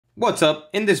What's up?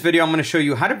 In this video, I'm going to show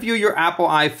you how to view your Apple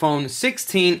iPhone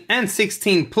 16 and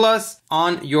 16 Plus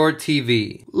on your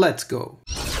TV. Let's go.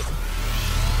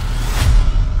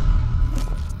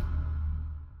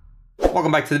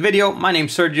 Welcome back to the video. My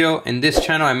name's Sergio. In this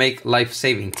channel, I make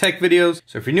life-saving tech videos.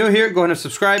 So if you're new here, go ahead and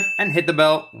subscribe and hit the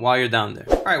bell while you're down there.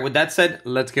 All right, with that said,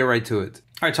 let's get right to it.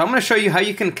 All right, so I'm going to show you how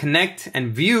you can connect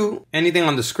and view anything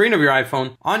on the screen of your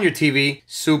iPhone on your TV.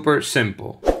 Super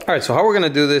simple. All right, so how we're going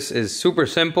to do this is super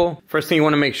simple. First thing you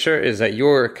want to make sure is that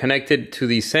you're connected to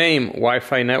the same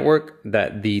Wi-Fi network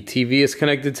that the TV is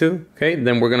connected to. Okay,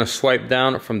 then we're going to swipe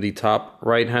down from the top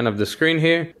right hand of the screen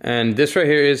here. And this right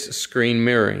here is screen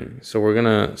mirroring. So we're going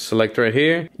to select right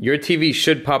here. Your TV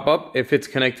should pop up if it's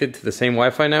connected to the same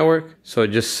Wi-Fi network. So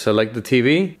just select the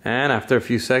TV. And after a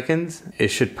few seconds, it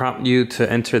should prompt you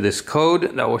to enter this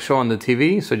code that will show on the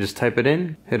TV. So just type it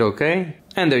in, hit OK.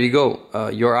 And there you go.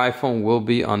 Your iPhone will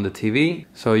be on the TV.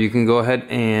 So you can go ahead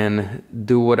and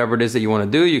do whatever it is that you want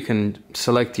to do. You can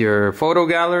select your photo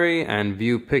gallery and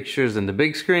view pictures in the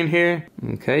big screen here.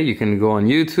 Okay, you can go on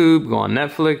YouTube, go on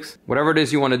Netflix. Whatever it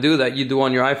is you want to do that you do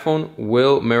on your iPhone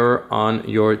will mirror on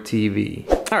your TV.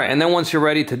 All right, and then once you're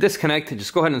ready to disconnect,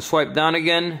 just go ahead and swipe down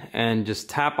again and just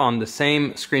tap on the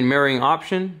same screen mirroring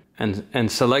option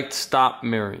and select stop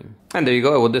mirroring. And there you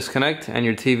go, it will disconnect and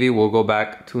your TV will go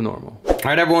back to normal. All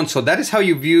right, everyone, so that is how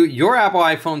you view your Apple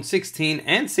iPhone 16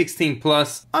 and 16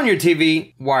 Plus on your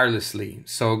TV wirelessly.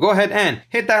 So go ahead and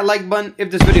hit that like button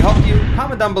if this video helped you,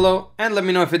 comment down below and let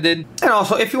me know if it did. And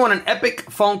also, if you want an epic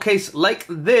phone case like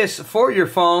this for your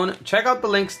phone, check out the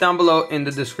links down below in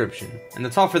the description. And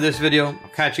that's all for this video. I'll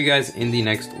catch you guys in the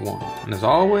next one. And as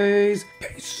always,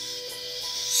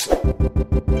 peace.